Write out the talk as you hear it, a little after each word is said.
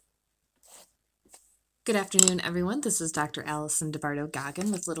Good afternoon, everyone. This is Dr. Allison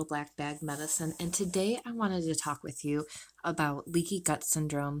DeBardo-Goggin with Little Black Bag Medicine, and today I wanted to talk with you about leaky gut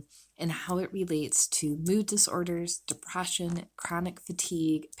syndrome and how it relates to mood disorders, depression, chronic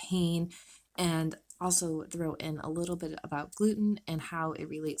fatigue, pain, and also throw in a little bit about gluten and how it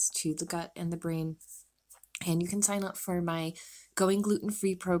relates to the gut and the brain. And you can sign up for my Going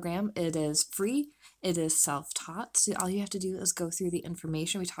Gluten-Free program. It is free. It is self-taught. So all you have to do is go through the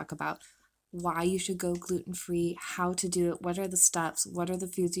information. We talk about why you should go gluten-free, how to do it, what are the steps, what are the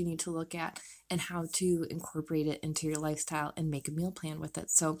foods you need to look at, and how to incorporate it into your lifestyle and make a meal plan with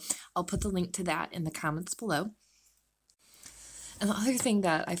it. So I'll put the link to that in the comments below. And the other thing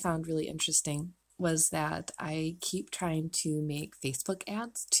that I found really interesting was that I keep trying to make Facebook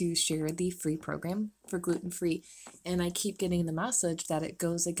ads to share the free program for gluten-free, and I keep getting the message that it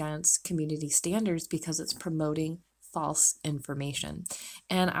goes against community standards because it's promoting false information.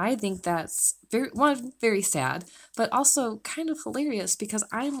 And I think that's very sad, but also kind of hilarious because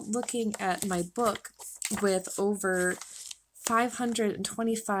I'm looking at my book with over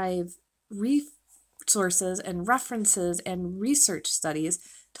 525 resources and references and research studies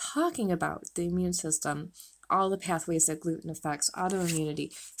talking about the immune system, all the pathways that gluten affects,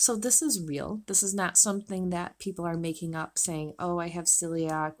 autoimmunity. So this is real. This is not something that people are making up saying, oh, I have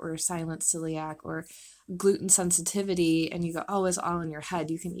celiac or silent celiac or gluten sensitivity, and you go, oh, it's all in your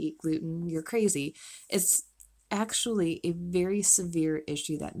head. You can eat gluten. You're crazy. It's actually a very severe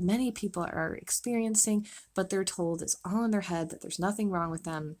issue that many people are experiencing, but they're told it's all in their head, that there's nothing wrong with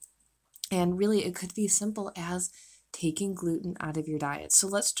them. And really, it could be simple as taking gluten out of your diet. So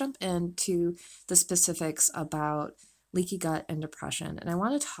let's jump into the specifics about leaky gut and depression. And I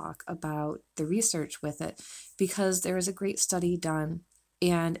want to talk about the research with it because there is a great study done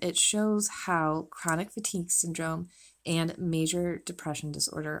and it shows how chronic fatigue syndrome and major depression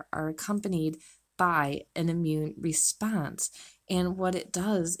disorder are accompanied by an immune response. And what it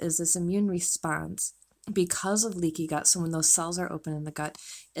does is this immune response, because of leaky gut, so when those cells are open in the gut,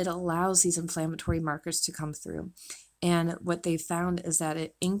 it allows these inflammatory markers to come through. And what they found is that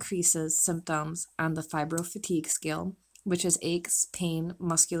it increases symptoms on the fibro-fatigue scale, which is aches, pain,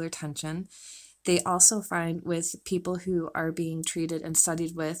 muscular tension. They also find with people who are being treated and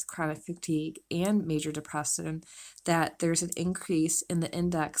studied with chronic fatigue and major depression that there's an increase in the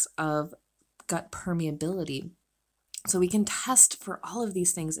index of gut permeability. So we can test for all of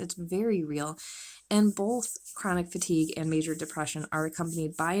these things. It's very real. And both chronic fatigue and major depression are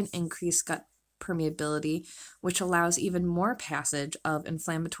accompanied by an increased gut permeability, which allows even more passage of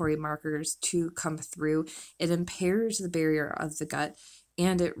inflammatory markers to come through. It impairs the barrier of the gut,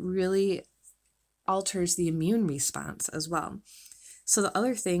 and it really alters the immune response as well. So the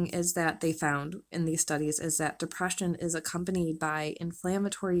other thing is that they found in these studies is that depression is accompanied by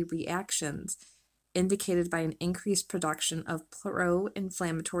inflammatory reactions indicated by an increased production of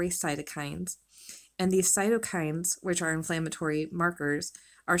pro-inflammatory cytokines. And these cytokines, which are inflammatory markers,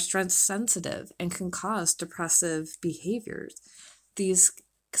 are stress sensitive and can cause depressive behaviors. These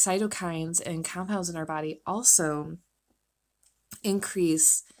cytokines and compounds in our body also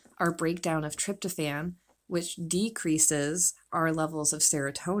increase our breakdown of tryptophan, which decreases our levels of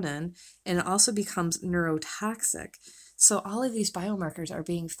serotonin, and it also becomes neurotoxic. So all of these biomarkers are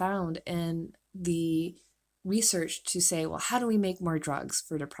being found in the research to say, well, how do we make more drugs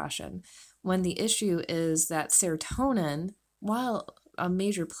for depression? When the issue is that serotonin, while a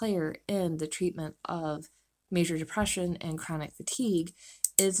major player in the treatment of major depression and chronic fatigue,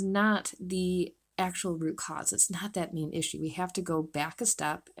 is not the actual root cause. It's not that main issue. We have to go back a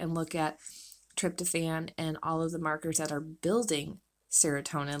step and look at tryptophan and all of the markers that are building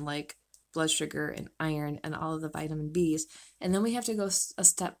serotonin, like blood sugar and iron and all of the vitamin Bs. And then we have to go a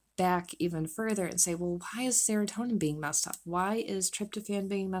step back even further and say, well, why is serotonin being messed up? Why is tryptophan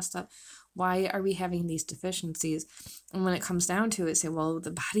being messed up? Why are we having these deficiencies? And when it comes down to it, say, well,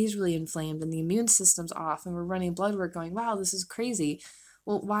 the body's really inflamed and the immune system's off and we're running blood work going, wow, this is crazy.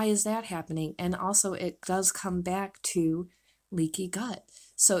 Well, why is that happening? And also it does come back to leaky gut.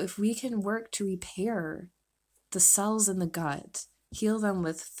 So if we can work to repair the cells in the gut, heal them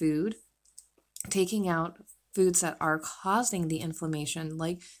with food, taking out foods that are causing the inflammation,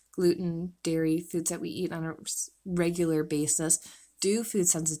 like gluten, dairy, foods that we eat on a regular basis, do food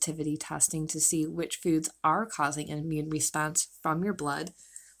sensitivity testing to see which foods are causing an immune response from your blood,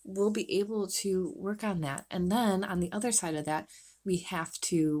 we'll be able to work on that. And then on the other side of that, we have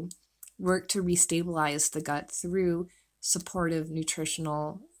to work to restabilize the gut through supportive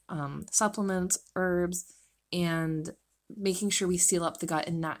nutritional supplements, herbs, and making sure we seal up the gut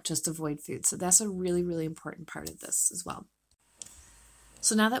and not just avoid food. So that's a really, really important part of this as well.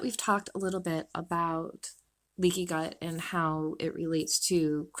 So now that we've talked a little bit about leaky gut and how it relates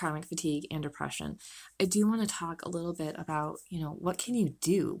to chronic fatigue and depression, I do want to talk a little bit about, what can you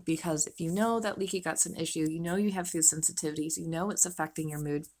do? Because if you know that leaky gut's an issue, you know you have food sensitivities, you know it's affecting your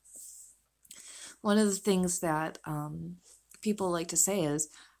mood. One of the things that people like to say is,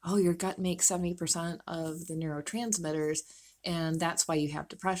 oh, your gut makes 70% of the neurotransmitters, and that's why you have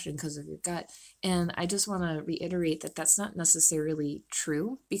depression, because of your gut. And I just want to reiterate that that's not necessarily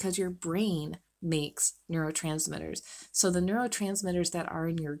true, because your brain makes neurotransmitters. So the neurotransmitters that are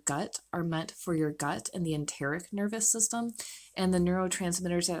in your gut are meant for your gut and the enteric nervous system, and the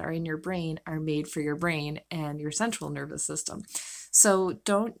neurotransmitters that are in your brain are made for your brain and your central nervous system. So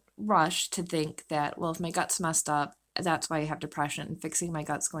don't rush to think that, well, if my gut's messed up, that's why I have depression, and fixing my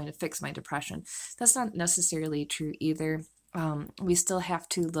gut's going to fix my depression. That's not necessarily true either. We still have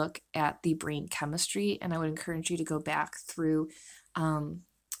to look at the brain chemistry, and I would encourage you to go back through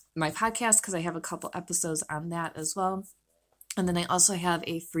my podcast, because I have a couple episodes on that as well. And then I also have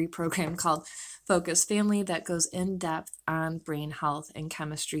a free program called Focus Family that goes in depth on brain health and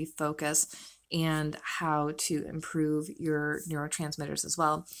chemistry focus and how to improve your neurotransmitters as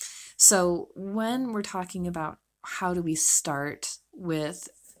well. So when we're talking about how do we start with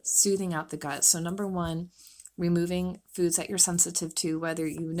soothing out the gut, so number one, removing foods that you're sensitive to, whether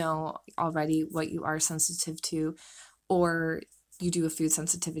you know already what you are sensitive to or you do a food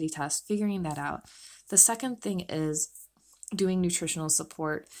sensitivity test, figuring that out. The second thing is doing nutritional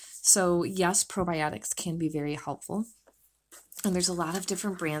support. So yes, probiotics can be very helpful, and there's a lot of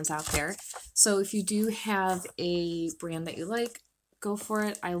different brands out there. So if you do have a brand that you like, go for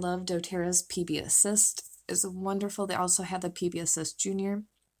it. I love doTERRA's PB Assist. It's wonderful. They also have the PB Assist Junior,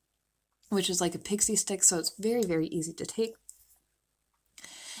 which is like a pixie stick, so it's very, very easy to take.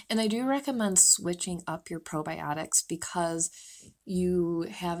 And I do recommend switching up your probiotics because you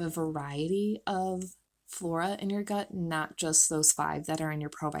have a variety of flora in your gut, not just those 5 that are in your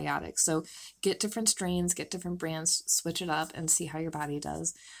probiotics. So get different strains, get different brands, switch it up, and see how your body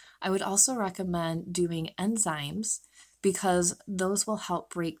does. I would also recommend doing enzymes because those will help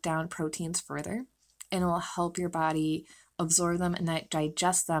break down proteins further and it will help your body absorb them and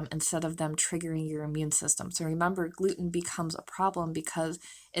digest them instead of them triggering your immune system. So remember, gluten becomes a problem because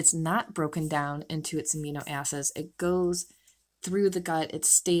it's not broken down into its amino acids. It goes through the gut, it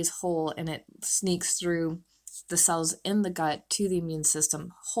stays whole, and it sneaks through the cells in the gut to the immune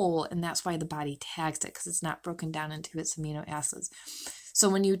system whole, and that's why the body tags it, because it's not broken down into its amino acids. So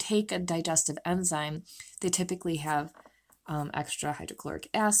when you take a digestive enzyme, they typically have extra hydrochloric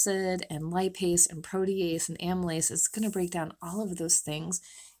acid and lipase and protease and amylase. It's going to break down all of those things.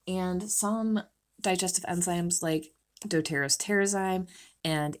 And some digestive enzymes like doTERRA's Terrazyme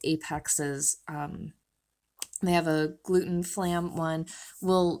and Apex's, they have a gluten flam one,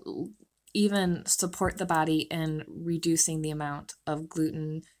 will even support the body in reducing the amount of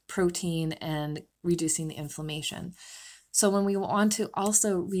gluten, protein, and reducing the inflammation. So when we want to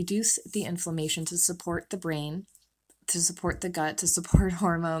also reduce the inflammation to support the brain, to support the gut, to support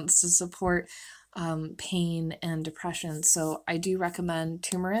hormones, to support pain and depression. So I do recommend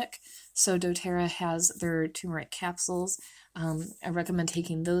turmeric. So doTERRA has their turmeric capsules. I recommend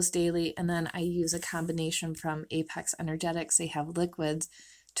taking those daily. And then I use a combination from Apex Energetics. They have liquids,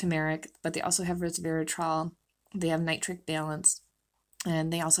 turmeric, but they also have resveratrol. They have nitric balance,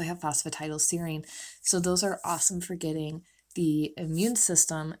 and they also have phosphatidylserine. So those are awesome for getting the immune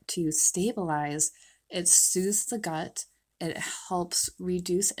system to stabilize. It soothes the gut. It helps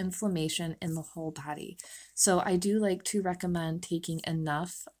reduce inflammation in the whole body. So I do like to recommend taking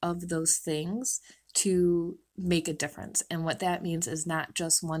enough of those things to make a difference. And what that means is not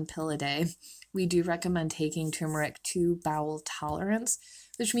just 1 pill a day. We do recommend taking turmeric to bowel tolerance,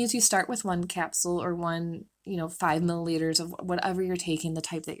 which means you start with 1 capsule or 5 milliliters of whatever you're taking, the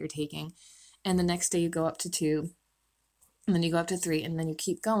type that you're taking. And the next day you go up to 2, and then you go up to 3, and then you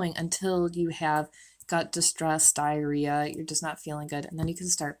keep going until you have gut distress, diarrhea, you're just not feeling good, and then you can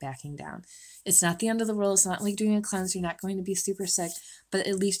start backing down. It's not the end of the world. It's not like doing a cleanse. You're not going to be super sick, but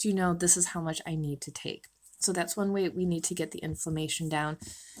at least you know this is how much I need to take. So that's one way we need to get the inflammation down.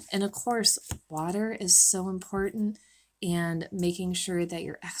 And of course, water is so important, and making sure that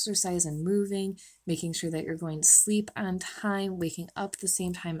you're exercising and moving, making sure that you're going to sleep on time, waking up the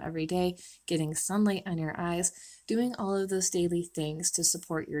same time every day, getting sunlight on your eyes, doing all of those daily things to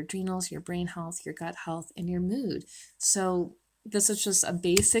support your adrenals, your brain health, your gut health, and your mood. So this is just a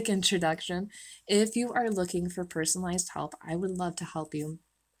basic introduction. If you are looking for personalized help, I would love to help you.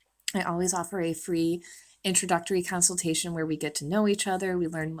 I always offer a free introductory consultation where we get to know each other, we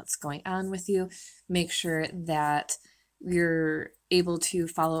learn what's going on with you, make sure that you're able to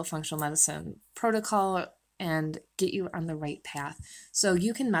follow a functional medicine protocol and get you on the right path. So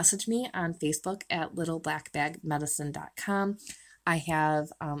you can message me on Facebook at littleblackbagmedicine.com. I have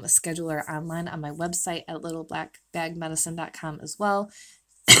a scheduler online on my website at littleblackbagmedicine.com as well.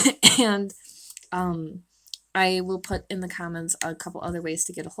 And I will put in the comments a couple other ways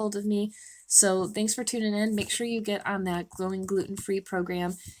to get a hold of me. So thanks for tuning in. Make sure you get on that Glowing Gluten-Free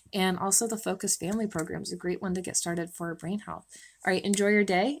program, and also the Focus Family program is a great one to get started for brain health. All right, enjoy your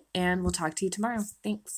day, and we'll talk to you tomorrow. Thanks.